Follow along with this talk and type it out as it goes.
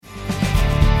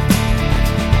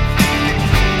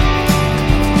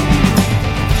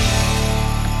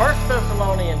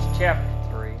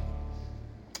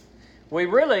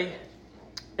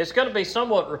it's going to be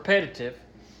somewhat repetitive.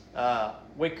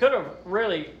 We could have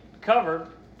really covered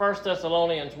 1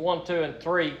 Thessalonians 1, 2, and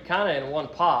 3 kind of in one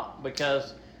pop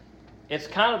because it's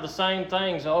kind of the same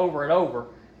things over and over.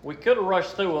 We could have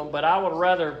rushed through them, but I would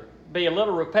rather be a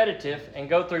little repetitive and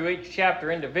go through each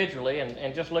chapter individually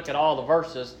and just look at all the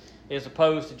verses as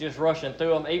opposed to just rushing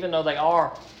through them, even though they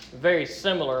are very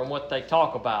similar in what they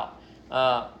talk about.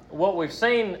 What we've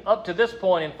seen up to this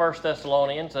point in 1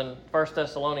 Thessalonians and 1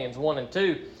 Thessalonians 1 and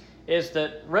 2 is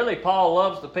that really Paul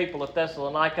loves the people of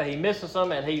Thessalonica. He misses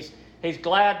them, and he's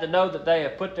glad to know that they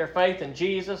have put their faith in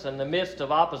Jesus in the midst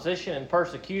of opposition and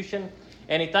persecution.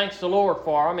 And he thanks the Lord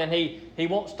for them, and he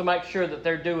wants to make sure that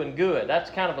they're doing good. That's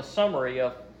kind of a summary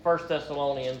of 1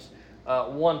 Thessalonians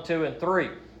 1, 2, and 3.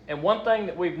 And one thing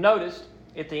that we've noticed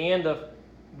at the end of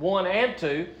 1 and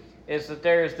 2 is that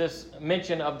there is this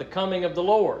mention of the coming of the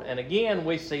Lord. And again,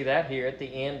 we see that here at the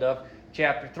end of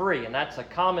chapter 3. And that's a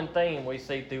common theme we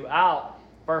see throughout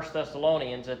 1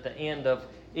 Thessalonians at the end of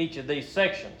each of these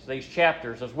sections, these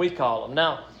chapters as we call them.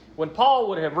 Now, when Paul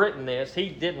would have written this, he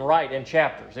didn't write in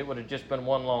chapters. It would have just been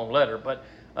one long letter. But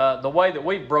the way that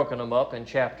we've broken them up in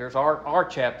chapters, our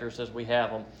chapters as we have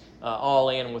them, all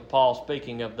in with Paul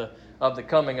speaking of the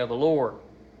coming of the Lord.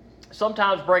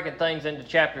 Sometimes breaking things into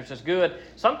chapters is good.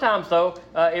 Sometimes, though,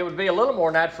 it would be a little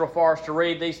more natural for us to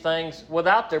read these things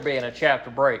without there being a chapter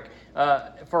break.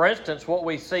 For instance, what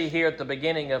we see here at the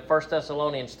beginning of 1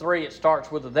 Thessalonians 3, it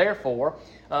starts with a therefore.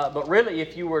 But really,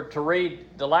 if you were to read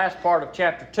the last part of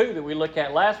chapter 2 that we looked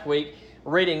at last week,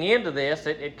 reading into this,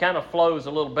 it kind of flows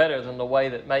a little better than the way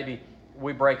that maybe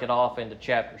we break it off into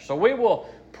chapters. So we will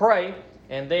pray,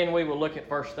 and then we will look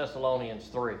at 1 Thessalonians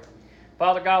 3.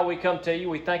 Father God, we come to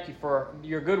you. We thank you for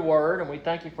your good word, and we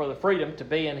thank you for the freedom to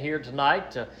be in here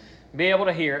tonight, to be able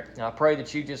to hear it. And I pray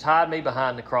that you just hide me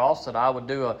behind the cross, that I would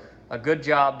do a good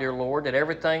job, dear Lord, that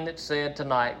everything that's said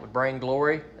tonight would bring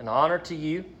glory and honor to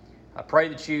you. I pray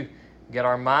that you get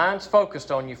our minds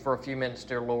focused on you for a few minutes,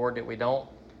 dear Lord, that we don't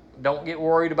get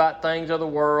worried about things of the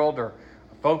world or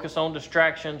focus on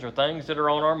distractions or things that are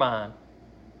on our mind.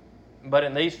 But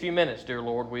in these few minutes, dear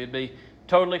Lord, we'd be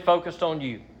totally focused on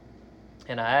you.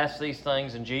 And I ask these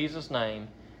things in Jesus' name.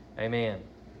 Amen.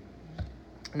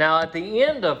 Now, at the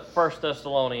end of 1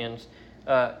 Thessalonians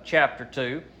chapter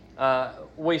 2,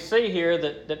 we see here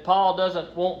that Paul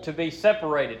doesn't want to be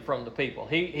separated from the people.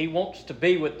 He wants to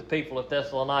be with the people of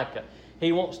Thessalonica.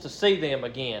 He wants to see them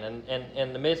again. And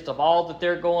in the midst of all that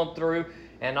they're going through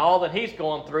and all that he's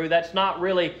going through, that's not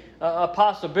really a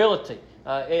possibility.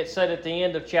 It said at the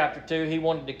end of chapter 2 he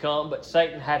wanted to come, but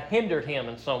Satan had hindered him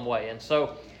in some way. And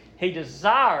so he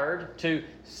desired to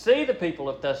see the people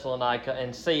of Thessalonica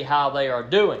and see how they are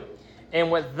doing.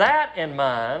 And with that in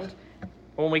mind,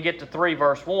 when we get to 3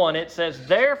 verse 1, it says,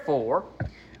 therefore,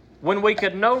 when we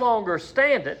could no longer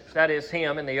stand it, that is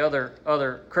him and the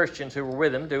other Christians who were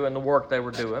with him doing the work they were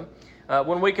doing,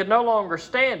 when we could no longer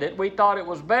stand it, we thought it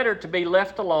was better to be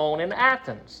left alone in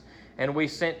Athens. And we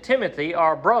sent Timothy,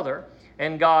 our brother,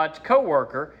 and God's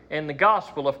co-worker in the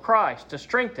gospel of Christ to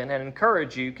strengthen and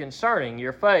encourage you concerning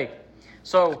your faith.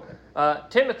 So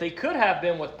Timothy could have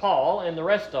been with Paul and the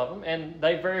rest of them, and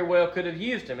they very well could have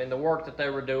used him in the work that they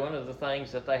were doing or the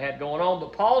things that they had going on.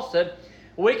 But Paul said,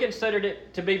 we considered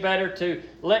it to be better to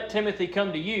let Timothy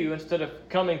come to you instead of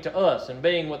coming to us and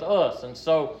being with us. And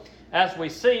so as we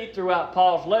see throughout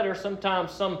Paul's letter,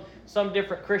 sometimes some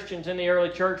different Christians in the early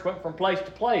church went from place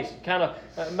to place, kind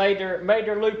of made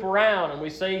their loop around, and we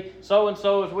see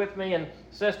so-and-so is with me and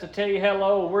says to tell you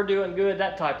hello, we're doing good,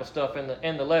 that type of stuff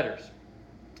in the letters.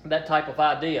 That type of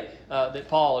idea that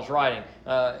Paul is writing,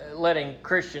 letting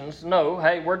Christians know,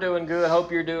 hey, we're doing good,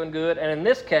 hope you're doing good. And in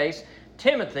this case,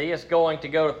 Timothy is going to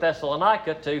go to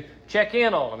Thessalonica to check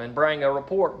in on them and bring a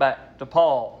report back to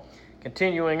Paul.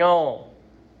 Continuing on.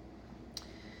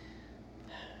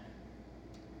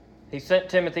 He sent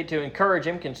Timothy to encourage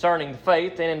him concerning the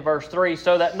faith, and in verse 3,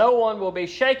 so that no one will be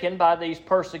shaken by these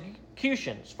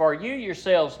persecutions, for you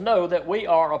yourselves know that we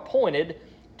are appointed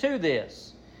to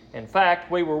this. In fact,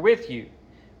 we were with you.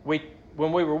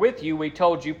 When we were with you, we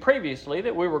told you previously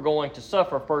that we were going to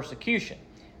suffer persecution.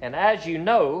 And as you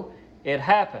know, it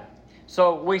happened.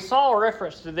 So we saw a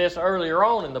reference to this earlier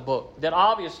on in the book, that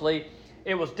obviously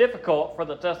it was difficult for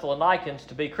the Thessalonians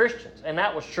to be Christians. And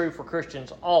that was true for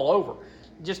Christians all over.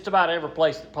 Just about every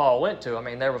place that Paul went to, I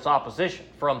mean, there was opposition.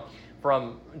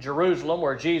 From Jerusalem,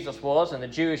 where Jesus was and the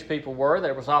Jewish people were,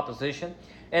 there was opposition.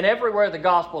 And everywhere the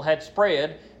gospel had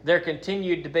spread, there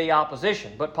continued to be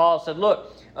opposition. But Paul said,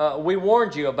 look, we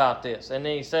warned you about this. And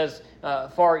then he says,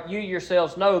 for you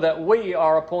yourselves know that we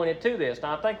are appointed to this.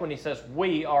 Now, I think when he says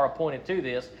we are appointed to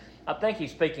this, I think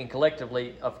he's speaking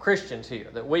collectively of Christians here,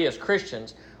 that we as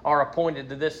Christians are appointed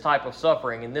to this type of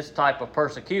suffering and this type of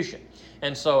persecution.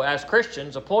 And so as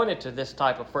Christians appointed to this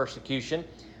type of persecution,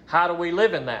 how do we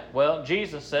live in that? Well,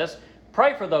 Jesus says,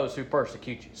 pray for those who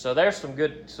persecute you. So there's some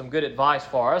good advice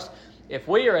for us. If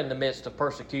we are in the midst of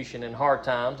persecution and hard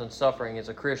times and suffering as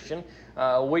a Christian,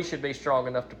 we should be strong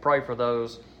enough to pray for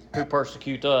those who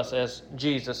persecute us as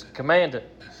Jesus commanded.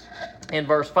 In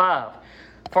verse 5,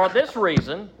 for this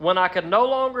reason, when I could no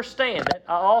longer stand it,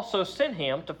 I also sent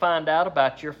him to find out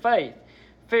about your faith,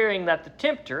 fearing that the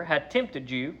tempter had tempted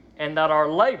you and that our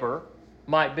labor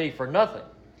might be for nothing.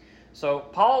 So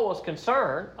Paul was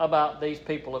concerned about these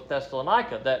people of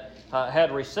Thessalonica that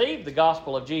had received the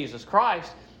gospel of Jesus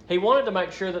Christ. He wanted to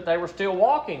make sure that they were still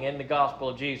walking in the gospel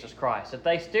of Jesus Christ, that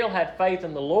they still had faith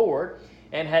in the Lord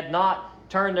and had not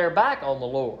turned their back on the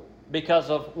Lord. Because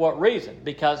of what reason?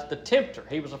 Because the tempter,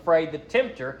 he was afraid the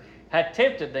tempter had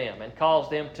tempted them and caused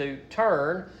them to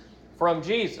turn from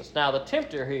Jesus. Now the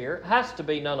tempter here has to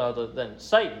be none other than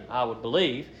Satan, I would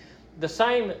believe. The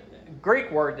same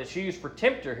Greek word that's used for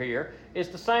tempter here is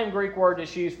the same Greek word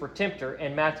that's used for tempter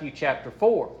in Matthew chapter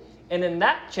 4. And in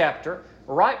that chapter,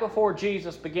 right before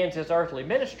Jesus begins his earthly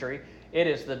ministry, it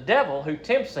is the devil who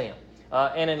tempts him.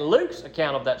 And in Luke's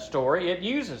account of that story, it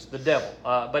uses the devil.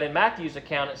 But in Matthew's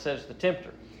account, it says the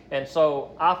tempter. And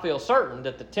so I feel certain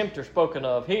that the tempter spoken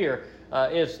of here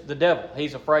is the devil.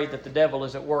 He's afraid that the devil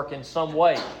is at work in some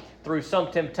way through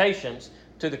some temptations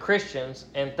to the Christians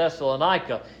in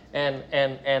Thessalonica.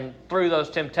 And through those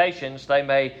temptations, they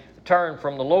may turn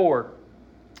from the Lord.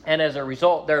 And as a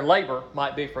result, their labor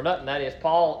might be for nothing. That is,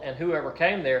 Paul and whoever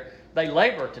came there, they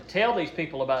labor to tell these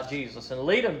people about Jesus and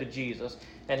lead them to Jesus.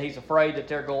 And he's afraid that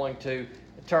they're going to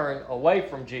turn away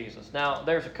from Jesus. Now,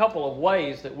 there's a couple of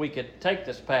ways that we could take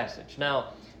this passage.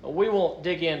 Now, we won't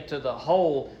dig into the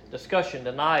whole discussion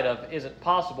tonight of is it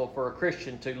possible for a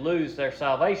Christian to lose their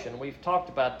salvation. We've talked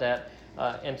about that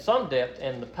in some depth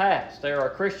in the past. There are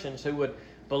Christians who would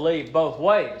believe both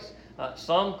ways.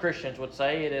 Some Christians would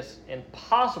say it is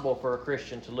impossible for a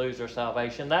Christian to lose their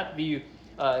salvation. That view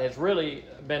has really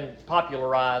been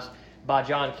popularized by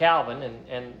John Calvin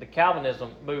and the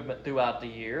Calvinism movement throughout the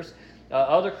years.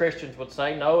 Other Christians would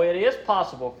say, no, it is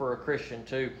possible for a Christian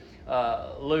to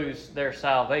lose their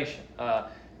salvation.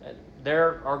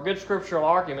 There are good scriptural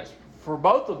arguments for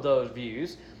both of those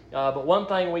views, but one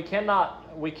thing we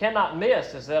cannot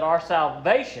miss is that our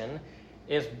salvation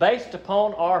is based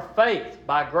upon our faith.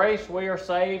 By grace we are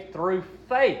saved through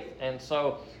faith. And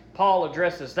so Paul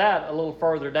addresses that a little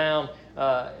further down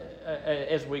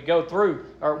as we go through,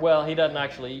 he doesn't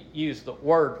actually use the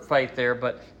word faith there,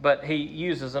 but he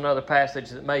uses another passage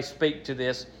that may speak to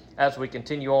this as we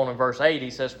continue on in verse 8. He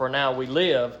says, for now we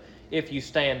live if you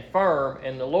stand firm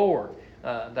in the Lord.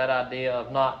 That idea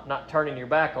of not turning your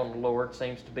back on the Lord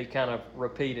seems to be kind of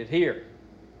repeated here.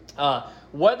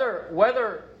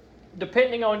 Whether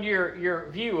depending on your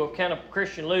view of can a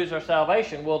Christian lose their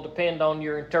salvation will depend on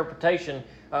your interpretation,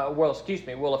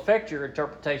 will affect your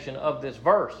interpretation of this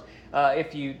verse.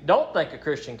 If you don't think a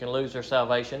Christian can lose their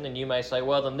salvation, then you may say,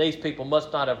 well, then these people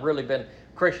must not have really been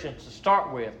Christians to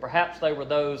start with. Perhaps they were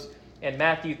those in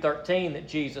Matthew 13 that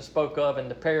Jesus spoke of in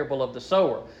the parable of the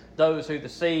sower. Those who the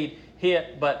seed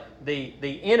hit, but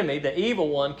the enemy, the evil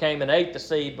one, came and ate the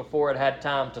seed before it had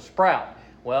time to sprout.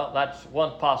 Well, that's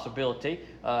one possibility.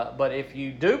 But if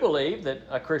you do believe that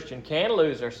a Christian can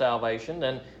lose their salvation,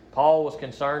 then Paul was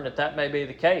concerned that may be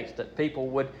the case, that people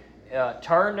would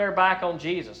turn their back on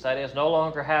Jesus, that is, no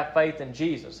longer have faith in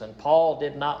Jesus. And Paul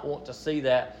did not want to see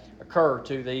that occur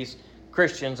to these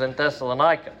Christians in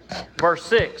Thessalonica. Verse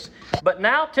 6, but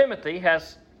now Timothy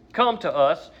has come to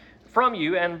us from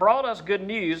you and brought us good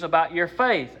news about your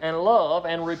faith and love,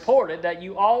 and reported that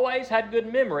you always had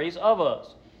good memories of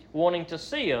us, wanting to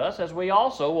see us as we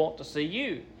also want to see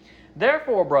you.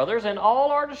 Therefore, brothers, in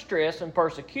all our distress and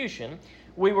persecution,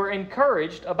 we were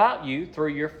encouraged about you through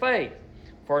your faith.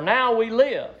 For now we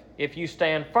live if you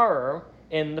stand firm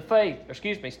in the faith,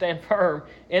 stand firm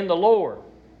in the Lord.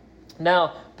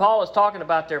 Now, Paul is talking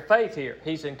about their faith here.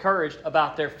 He's encouraged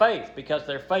about their faith because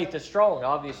their faith is strong.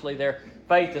 Obviously, their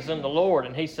faith is in the Lord.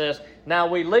 And he says, now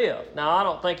we live. Now, I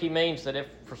don't think he means that if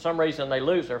for some reason they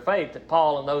lose their faith, that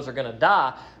Paul and those are going to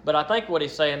die. But I think what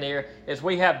he's saying there is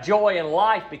we have joy in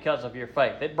life because of your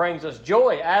faith. It brings us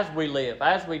joy as we live,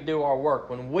 as we do our work.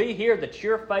 When we hear that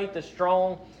your faith is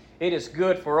strong, it is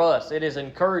good for us. It is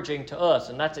encouraging to us.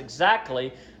 And that's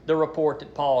exactly the report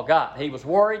that Paul got. He was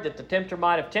worried that the tempter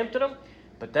might have tempted him,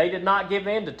 but they did not give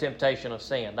in to temptation of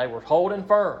sin. They were holding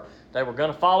firm. They were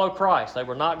going to follow Christ. They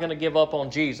were not going to give up on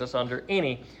Jesus under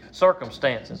any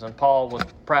circumstances. And Paul was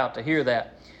proud to hear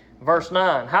that. Verse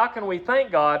 9, how can we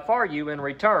thank God for you in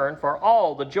return for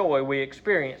all the joy we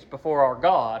experience before our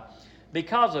God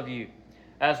because of you,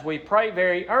 as we pray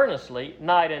very earnestly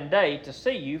night and day to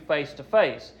see you face to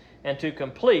face and to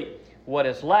complete what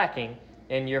is lacking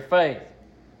in your faith.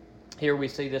 Here we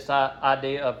see this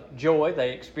idea of joy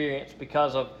they experience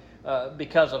because of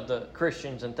the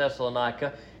Christians in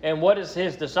Thessalonica. And what is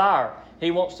his desire? He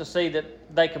wants to see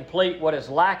that they complete what is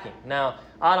lacking. Now,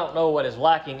 I don't know what is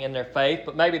lacking in their faith,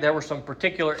 but maybe there were some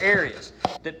particular areas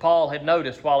that Paul had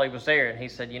noticed while he was there. And he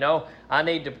said, I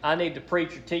need to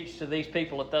preach or teach to these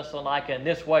people at Thessalonica in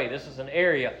this way. This is an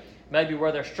area maybe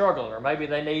where they're struggling, or maybe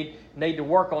they need to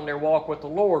work on their walk with the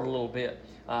Lord a little bit.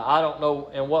 I don't know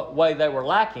in what way they were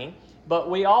lacking, but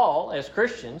we all, as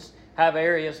Christians, have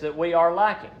areas that we are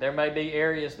lacking. There may be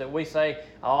areas that we say,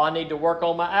 I need to work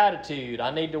on my attitude.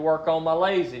 I need to work on my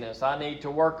laziness. I need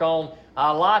to work on,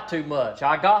 I lie too much.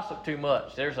 I gossip too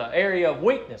much. There's an area of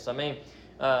weakness. I mean,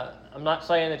 I'm not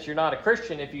saying that you're not a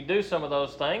Christian if you do some of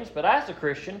those things, but as a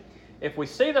Christian, if we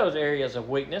see those areas of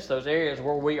weakness, those areas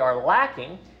where we are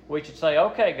lacking, we should say,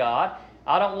 okay, God,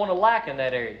 I don't want to lack in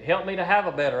that area. Help me to have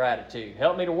a better attitude.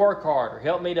 Help me to work harder.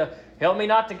 Help me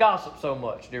not to gossip so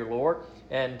much, dear Lord.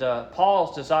 And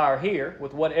Paul's desire here,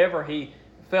 with whatever he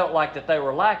felt like that they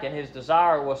were lacking, his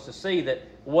desire was to see that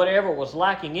whatever was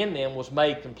lacking in them was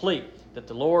made complete, that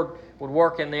the Lord would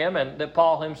work in them, and that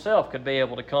Paul himself could be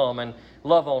able to come and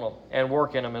love on them and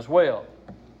work in them as well.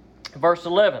 Verse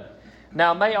 11,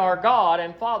 now may our God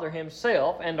and Father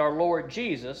himself and our Lord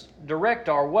Jesus direct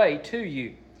our way to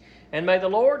you. And may the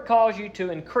Lord cause you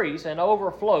to increase and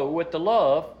overflow with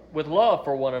love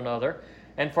for one another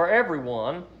and for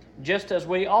everyone, just as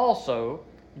we also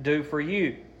do for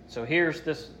you. So here's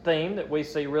this theme that we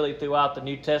see really throughout the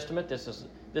New Testament. This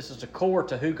is the core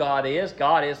to who God is.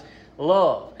 God is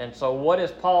love. And so what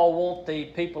does Paul want the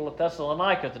people of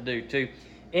Thessalonica to do? To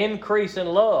increase in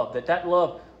love, that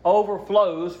love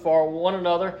overflows for one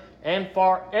another and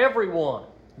for everyone,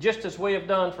 just as we have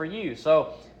done for you.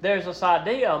 So there's this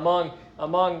idea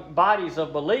among bodies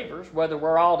of believers, whether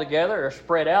we're all together or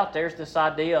spread out, there's this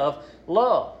idea of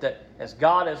love, that as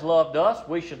God has loved us,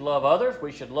 we should love others,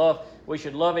 we should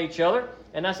love each other,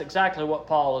 and that's exactly what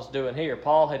Paul is doing here.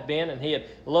 Paul had been and he had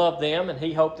loved them, and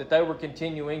he hoped that they were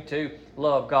continuing to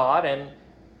love God and,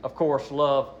 of course,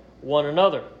 love one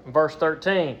another. Verse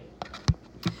 13,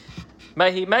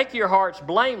 may he make your hearts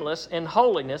blameless in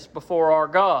holiness before our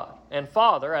God and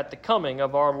Father at the coming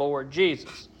of our Lord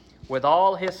Jesus, with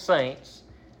all his saints.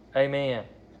 Amen.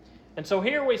 And so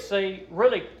here we see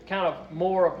really kind of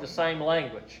more of the same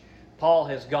language. Paul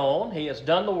has gone. He has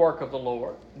done the work of the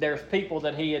Lord. There's people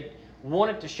that he had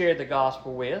wanted to share the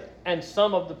gospel with, and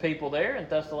some of the people there in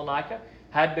Thessalonica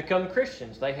had become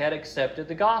Christians. They had accepted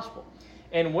the gospel.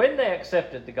 And when they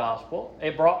accepted the gospel,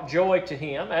 it brought joy to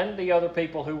him and the other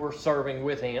people who were serving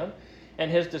with him. And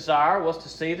his desire was to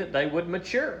see that they would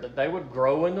mature, that they would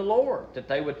grow in the Lord, that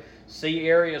they would see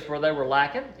areas where they were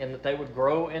lacking, and that they would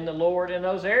grow in the Lord in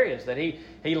those areas, that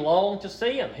he longed to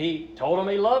see them. He told them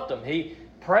he loved them. He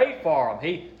prayed for them.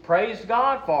 He praised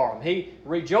God for them. He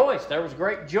rejoiced. There was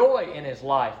great joy in his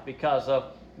life because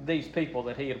of these people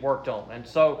that he had worked on. And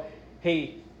so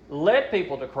he led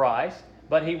people to Christ,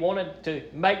 but he wanted to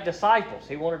make disciples.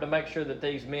 He wanted to make sure that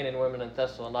these men and women in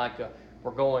Thessalonica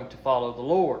were going to follow the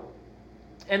Lord.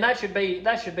 And that should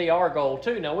be our goal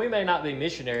too. Now, we may not be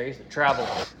missionaries that travel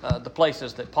the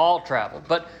places that Paul traveled,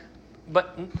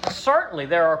 but certainly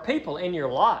there are people in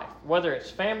your life, whether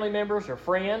it's family members or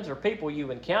friends or people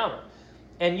you encounter,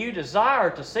 and you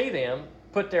desire to see them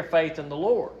put their faith in the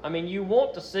Lord. I mean, you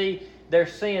want to see their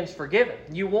sins forgiven.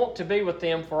 You want to be with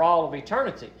them for all of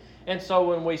eternity. And so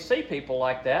when we see people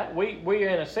like that, we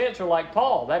in a sense are like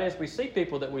Paul. That is, we see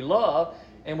people that we love,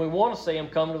 and we want to see them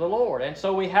come to the Lord. And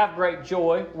so we have great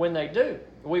joy when they do.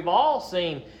 We've all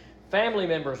seen family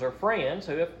members or friends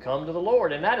who have come to the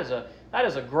Lord, and that is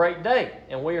a great day.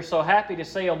 And we are so happy to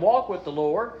see them walk with the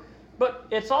Lord. But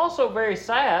it's also very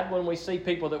sad when we see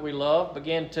people that we love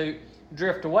begin to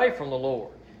drift away from the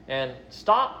Lord and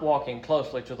stop walking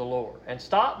closely to the Lord and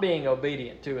stop being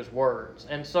obedient to His words.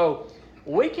 And so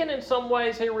we can in some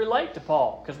ways here relate to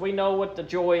Paul, because we know what the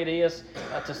joy it is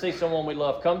to see someone we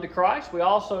love come to Christ. We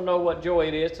also know what joy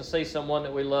it is to see someone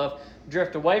that we love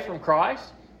drift away from Christ.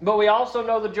 But we also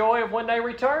know the joy of when they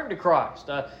return to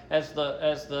Christ, as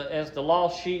the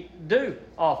lost sheep do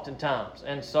oftentimes.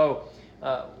 And so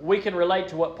we can relate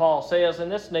to what Paul says,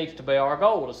 and this needs to be our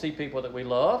goal, to see people that we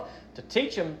love, to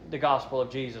teach them the gospel of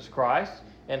Jesus Christ,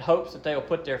 in hopes that they will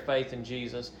put their faith in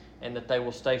Jesus, and that they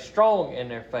will stay strong in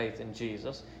their faith in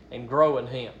Jesus and grow in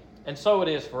Him. And so it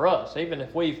is for us. Even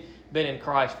if we've been in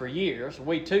Christ for years,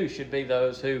 we too should be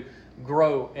those who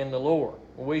grow in the Lord.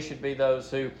 We should be those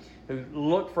who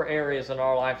look for areas in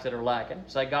our life that are lacking.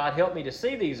 Say, God, help me to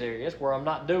see these areas where I'm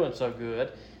not doing so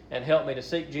good, and help me to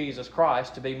seek Jesus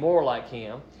Christ to be more like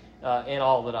Him in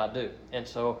all that I do. And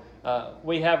so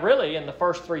we have really, in the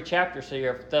first 3 chapters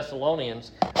here of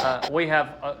Thessalonians, we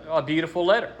have a beautiful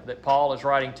letter that Paul is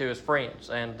writing to his friends.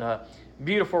 And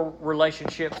beautiful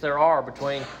relationships there are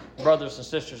between brothers and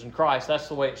sisters in Christ. That's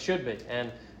the way it should be.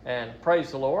 And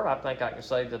praise the Lord, I think I can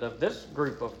say that of this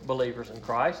group of believers in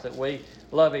Christ, that we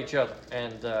love each other.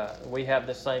 And we have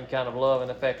this same kind of love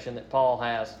and affection that Paul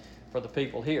has for the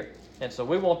people here. And so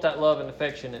we want that love and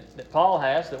affection that Paul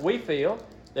has, that we feel,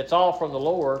 that's all from the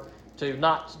Lord, to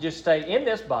not just stay in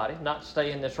this body, not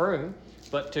stay in this room,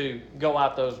 but to go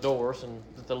out those doors, and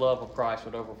that the love of Christ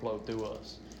would overflow through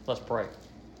us. Let's pray.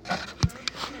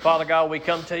 Father God, we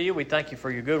come to you. We thank you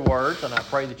for your good words, and I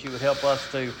pray that you would help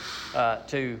us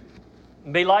to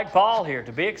be like Paul here,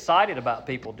 to be excited about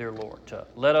people, dear Lord, to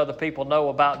let other people know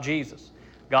about Jesus.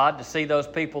 God, to see those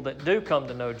people that do come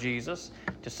to know Jesus,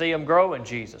 to see them grow in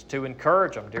Jesus, to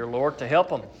encourage them, dear Lord, to help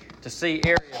them to see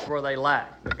areas where they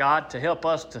lack. But God, to help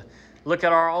us to look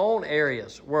at our own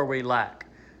areas where we lack.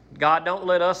 God, don't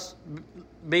let us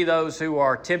be those who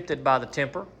are tempted by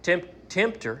the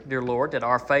tempter, dear Lord, that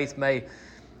our faith may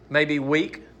be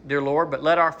weak, dear Lord, but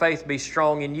let our faith be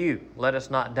strong in you. Let us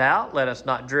not doubt. Let us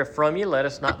not drift from you. Let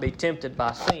us not be tempted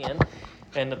by sin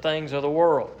and the things of the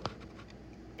world.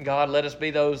 God, let us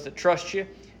be those that trust you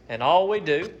in all we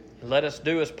do. Let us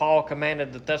do as Paul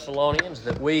commanded the Thessalonians,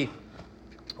 that we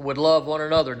would love one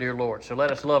another, dear Lord. So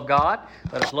let us love God.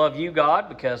 Let us love you, God,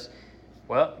 because,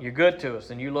 well, you're good to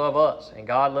us and you love us. And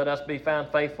God, let us be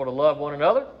found faithful to love one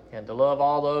another and to love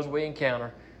all those we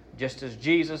encounter, just as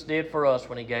Jesus did for us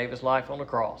when He gave His life on the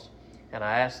cross. And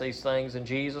I ask these things in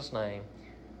Jesus' name.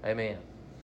 Amen.